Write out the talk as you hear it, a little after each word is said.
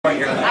Here's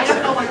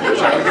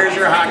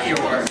your hockey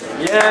award.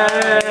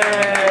 Yay!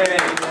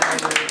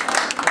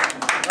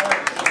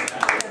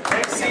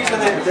 Next season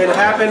that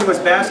happened was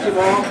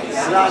basketball.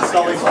 And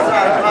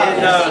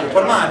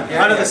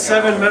out of the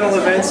 7 medal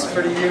events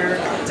for the year,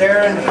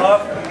 Darren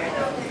Huff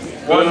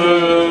won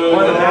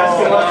the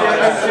basketball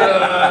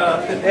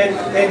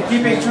championship. And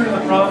keeping true to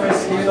the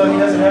promise, even though he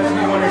doesn't have to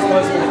be one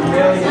responsible for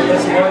mailing it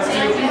unless he wants to,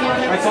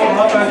 I told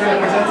Huff I was going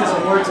to present this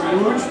award to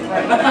Luge.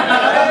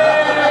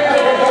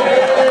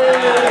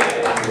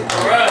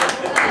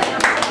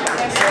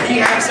 He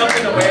has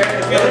something to wear to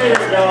feel like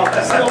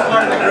he's still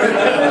part of the group.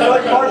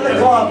 Like part of the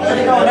club. There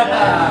you go.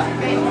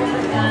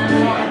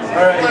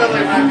 Alright.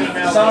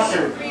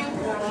 Soccer.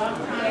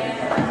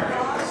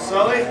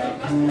 Sully,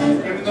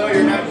 even though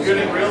you're not good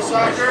at real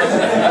soccer,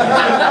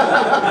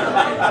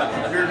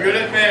 you're good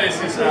at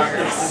fantasy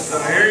soccer. So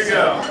here you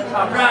go.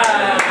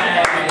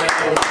 Alright.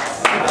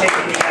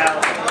 Taking me out.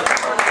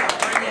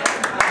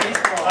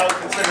 I would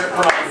consider it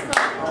wrong.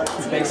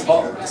 It's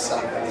baseball.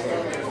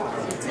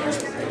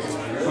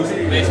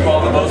 Baseball,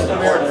 the most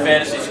important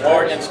fantasy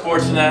sport in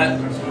SPORTSnTHAT,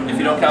 if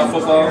you don't count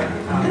football.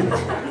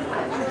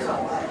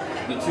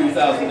 The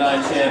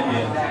 2009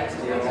 champion.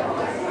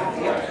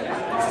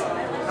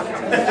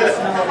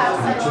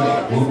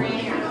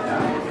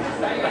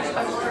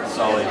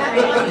 Solid.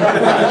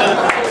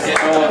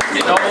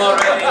 Getting old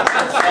already.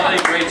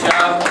 Solid, great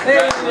job.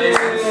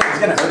 Congratulations. He's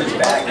going to hurt his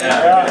back.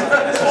 Yeah.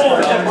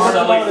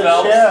 Sully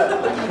Phelps.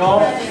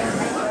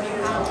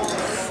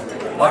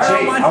 I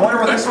wonder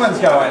where this one's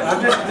going. I'm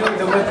just doing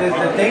the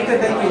date that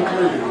they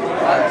conclude. You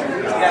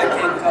got a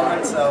kid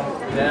coming, so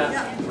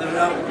Yeah. live it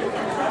up.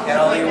 Get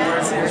all the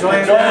awards here. Enjoy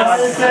it all.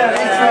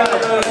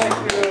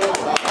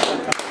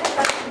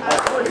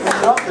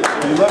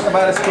 You look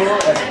about as cool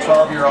as a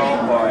 12-year-old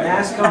boy.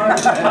 NASCAR.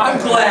 I'm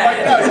glad.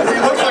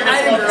 I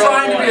am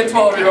trying to be a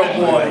 12-year-old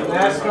boy.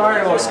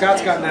 NASCAR. Oh,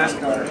 Scott's got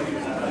NASCAR.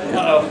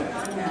 Uh-oh.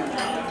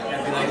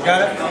 You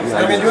got it?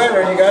 Let me do it,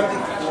 or you got it?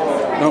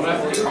 Nope.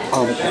 Sure.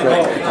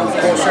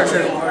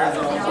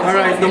 All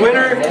right, the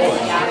winner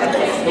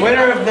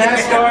of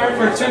NASCAR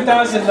for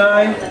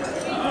 2009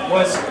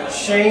 was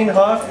Shane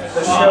Huff,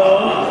 the show.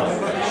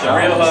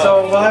 Real Huff. So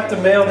we'll have to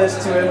mail this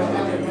to him.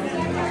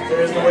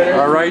 There's the winner.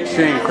 All right,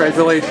 Shane.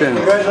 Congratulations.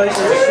 Congratulations,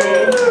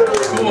 Shane.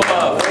 Cool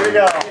Huff. Here we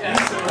go.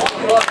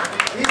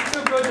 He's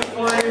too good to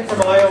fly in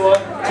from Iowa.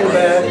 Too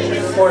bad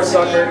for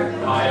soccer.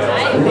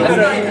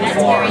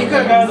 He could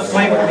have gone to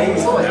play with me.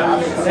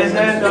 And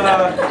then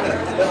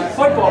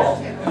football.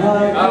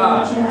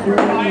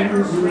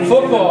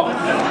 Football.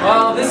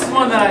 Well, this is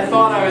one that I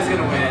thought I was going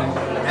to win.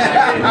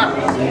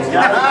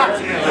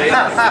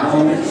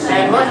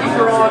 And lucky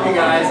for all of you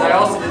guys, I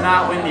also did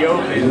not win the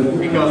Open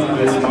because of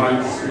this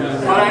one.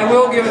 But I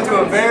will give it to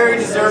a very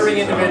deserving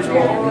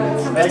individual,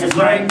 Mr.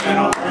 Frank.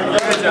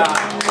 Good job.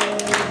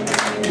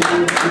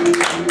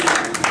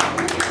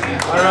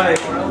 All right.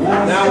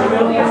 Now,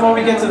 before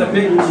we get to the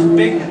big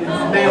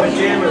man with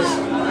jammers,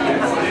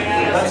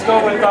 let's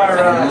go with our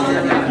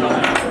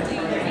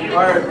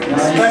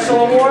special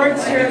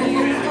awards here.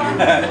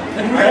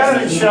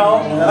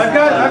 I've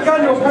got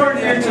an award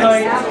here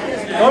tonight.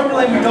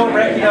 Normally we don't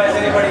recognize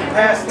anybody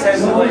past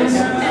 10 points,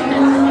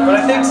 but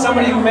I think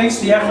somebody who makes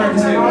the effort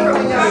to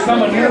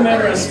become a new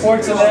member of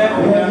SPORTSnTHAT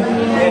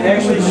and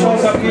actually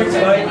shows up here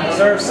tonight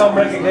deserves some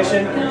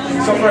recognition.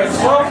 So for a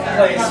 12th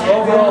place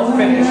overall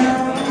finish,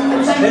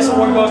 this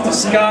award goes to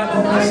Scott.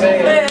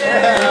 Thank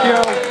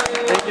you.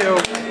 Thank you.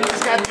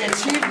 He's got the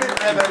achievement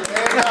ribbon.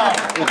 There you go.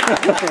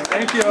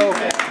 Thank you.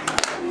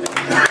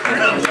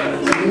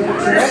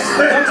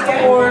 Next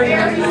award,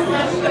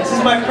 this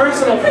is my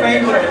personal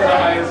favorite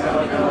prize,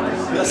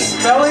 the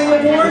Spelling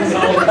Award.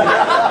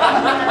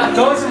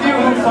 Those of you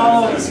who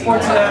follow the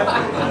SPORTSnTHAT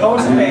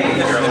post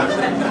page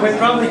would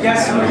probably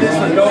guess who this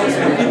would go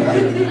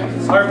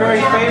to. Our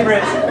very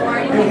favorite,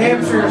 New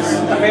Hampshire's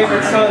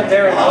favorite son,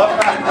 Darren Huff.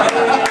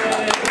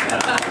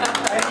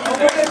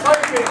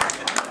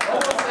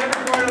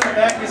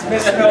 That is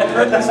misspelled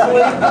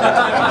purposefully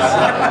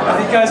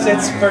because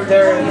it's for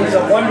Darren. He's a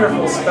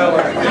wonderful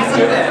speller. He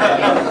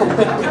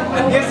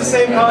has the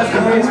same college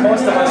degree as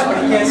most of us,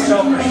 but he can't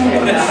spell for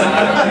shit.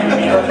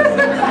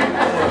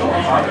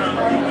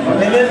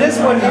 And then this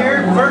one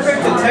here,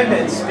 perfect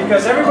attendance,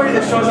 because everybody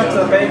that shows up to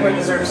the banquet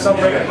deserves some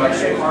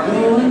recognition.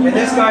 And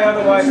this guy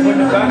otherwise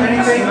wouldn't have gotten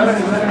anything.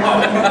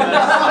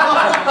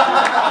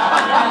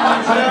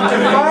 But after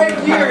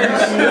 5 years,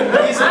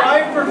 he's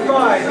 5 for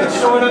 5 and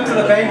showing up to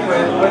the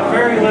banquet with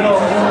very little.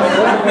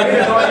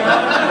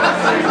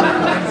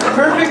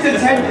 Perfect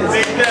attendance.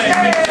 Big day.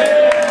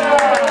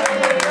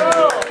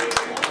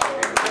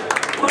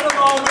 What a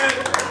moment.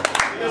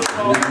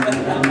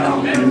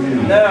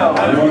 Now,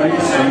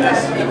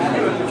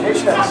 Jay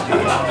should have a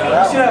speech.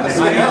 You should have a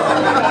speech.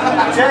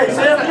 Jay,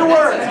 say a few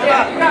words.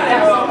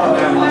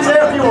 Say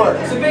a few words.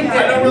 It's a big I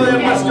day. don't really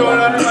have much going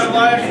on in my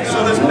life, so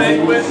this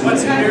banquet,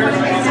 once a year,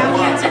 means a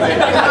lot.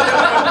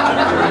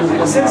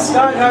 Since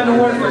Scott got an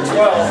award for 12,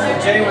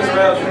 and Jay was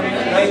around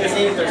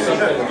 19th or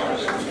something,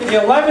 the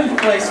 11th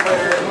place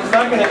winner, who's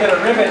not going to get a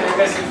ribbon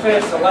because he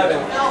finished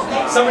 11th,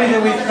 somebody that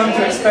we've come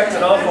to expect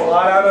an awful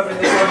lot out of in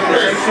this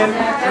organization,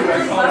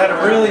 had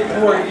a really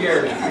poor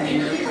year.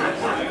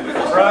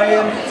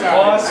 Brian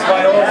Moss,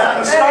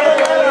 Viola.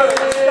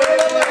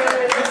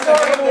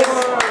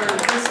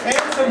 This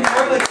handsome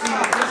toilet seat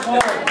is his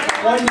home.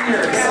 1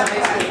 year.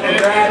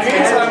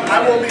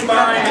 I will be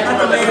buying it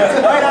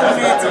right on the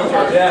mantle.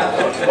 Yeah.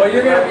 Well,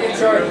 you're going to be in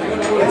charge.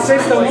 And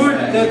since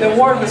the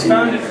award was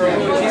founded for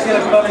Wood, he's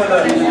going to come up with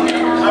an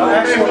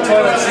actual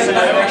toilet seat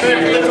next year.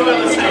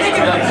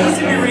 He's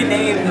going to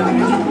rename the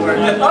award.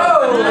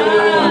 Oh!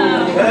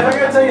 And then I'm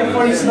going to tell you a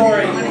funny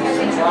story.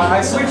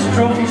 I switched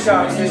trophy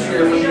shops this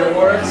year for the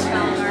awards.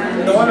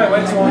 And the one I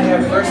went to only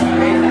had first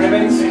and 8th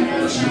ribbons.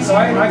 So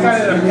I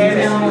got in a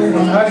panic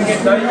of how to get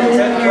 9th and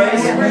 10th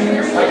place.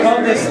 I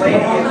called this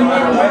lady on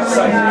her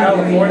website in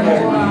California.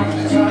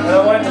 And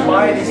I wanted to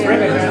buy these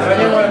ribbons. I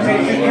didn't want to pay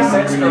 50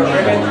 cents for a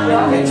ribbon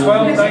and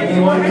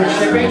 $12.91 for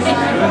shipping.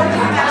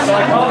 So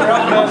I called her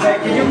up and I was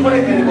like, can you put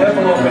it in an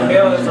envelope and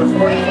mail it for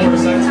 44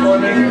 cents for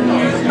me?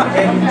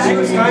 And she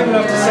was kind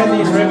enough to send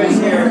these ribbons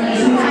here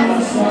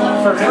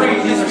for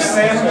free. These are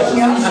samples.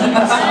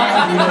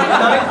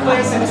 9th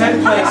place and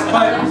 10th place.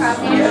 But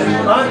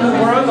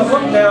we're on the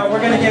hook now.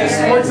 We're going to get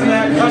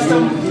SPORTSnTHAT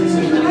custom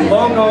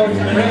logo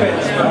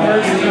ribbons for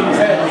 1st through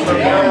 10th from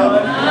now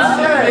on.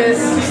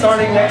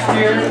 Starting next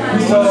year.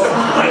 So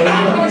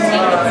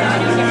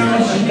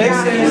this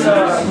is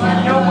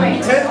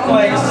 10th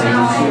place to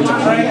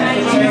Frank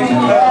the Tank.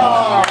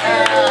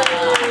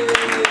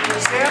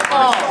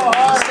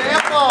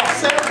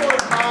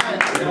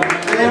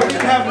 They don't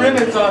even have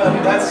ribbons on them.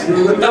 That's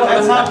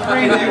how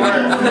free they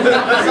were.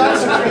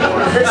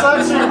 It's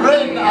actually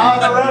written on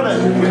the ribbon.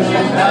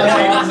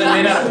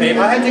 I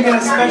had to get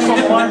a special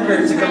marker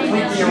to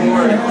complete the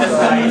award.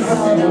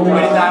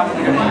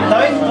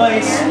 9th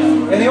place,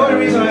 and the only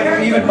reason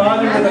I even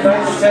bothered with the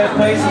 9th and 10th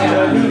place is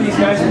that I knew these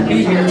guys would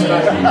be here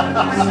tonight.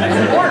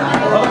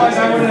 Otherwise, I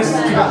would have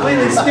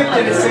completely skipped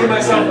it and saved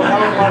myself a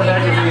lot of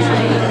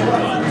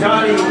aggravation.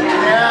 Johnny.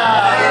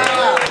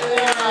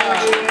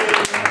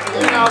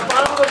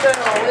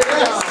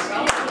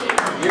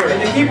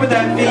 And to keep with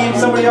that theme,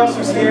 somebody else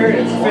was here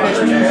and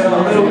finished a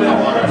little bit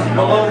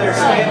below their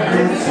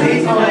standard.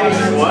 8th place.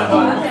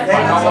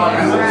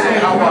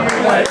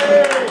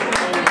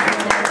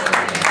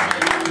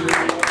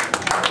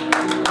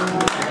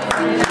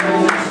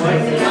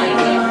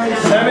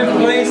 7th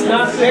place,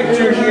 not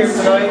pictured here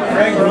tonight,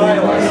 Greg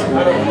Riles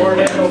out of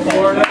Orlando,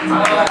 Florida.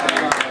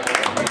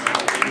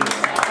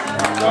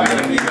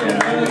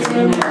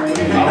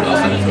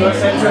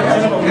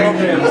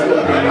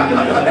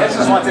 I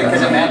just want to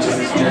because it matches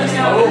his chest.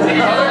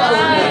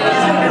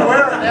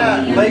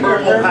 Laker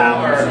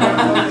power.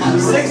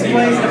 6th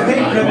place, the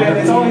pink ribbon.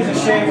 It's always a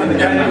shame when the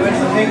guy that wins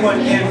the pink one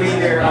can't be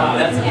there.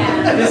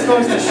 This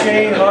goes to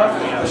Shane Huff,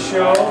 the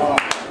show.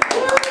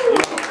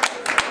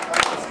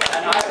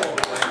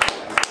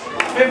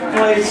 5th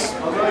place,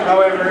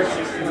 however,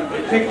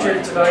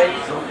 pictured tonight,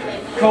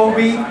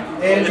 Kobe,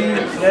 Andy,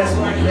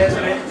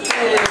 Nesbitt.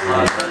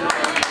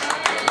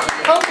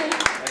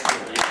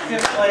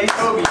 5th place,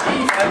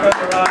 my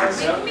brother Rise.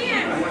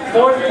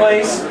 4th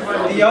place,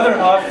 the other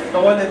Huff, the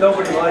one that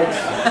nobody likes.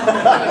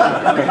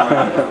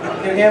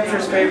 New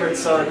Hampshire's favorite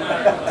son,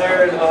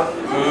 Darren Huff.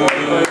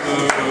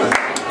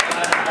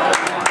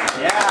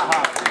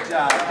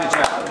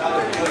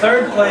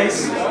 3rd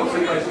place,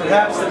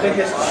 perhaps the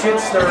biggest shit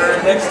stirrer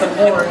next to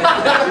Ford,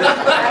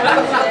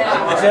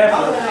 Jeff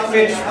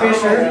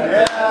Fisher.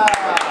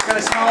 It's going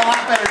to smell a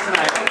lot better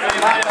tonight. A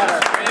lot better.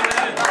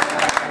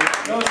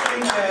 No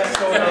steam gas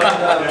going on.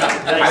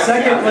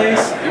 2nd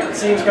place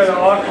seems kind of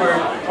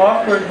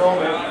awkward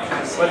moment,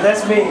 but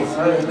that's me. I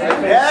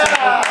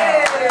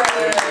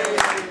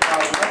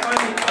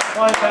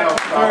climbed back to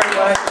 3rd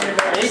last year.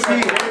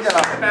 18. Here we go.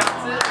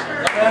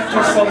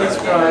 After Sully's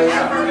prize.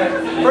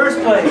 1st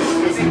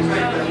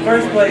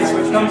place,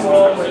 which comes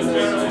along with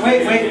this.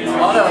 Wait.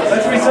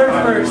 Let's reserve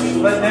first.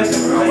 Let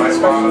Nesbitt present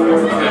special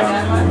award.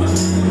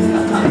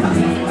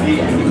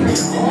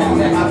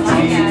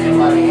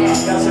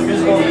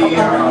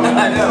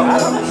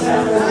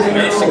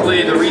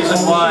 Basically, the reason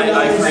why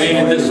I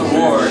created this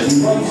award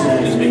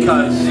is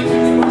because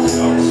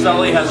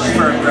Sully has a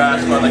firm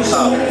grasp on the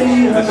cup.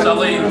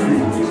 Sully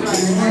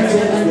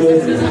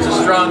is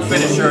a strong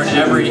finisher in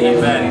every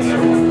event.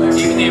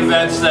 Even the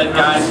events that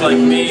guys like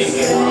me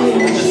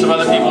and some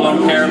other people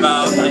don't care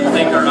about and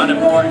think are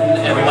unimportant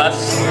and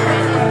less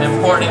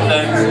important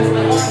than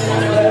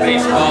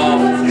baseball,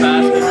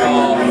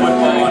 basketball,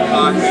 football, and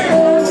hockey.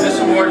 This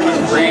award was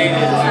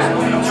created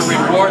to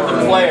reward the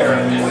player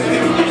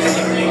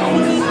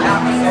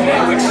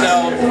who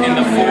excelled in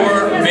the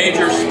 4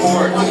 major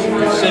sports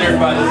considered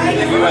by the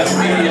U.S.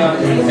 media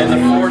and the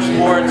 4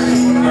 sports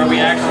where we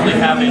actually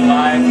have a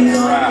live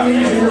draft.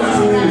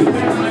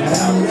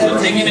 So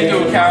taking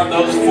into account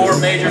those 4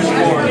 major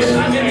sports,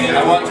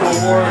 I want to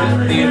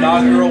award the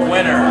inaugural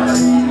winner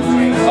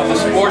of the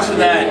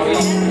SPORTSnTHAT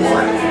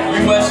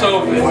U.S.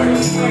 Open,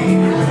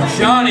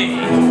 Johnny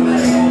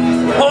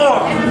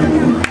Paul.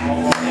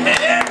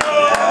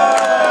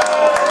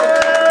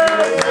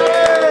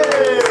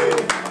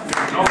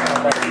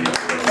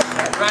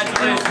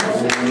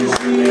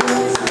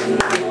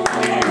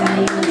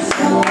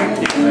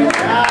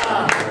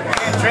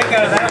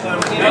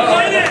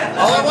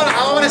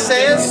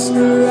 is?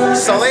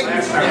 Sully?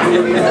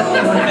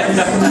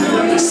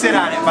 Sit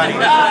on it, buddy.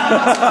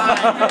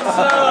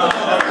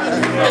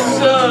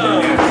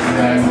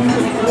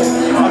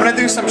 I'm gonna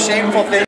do some shameful things.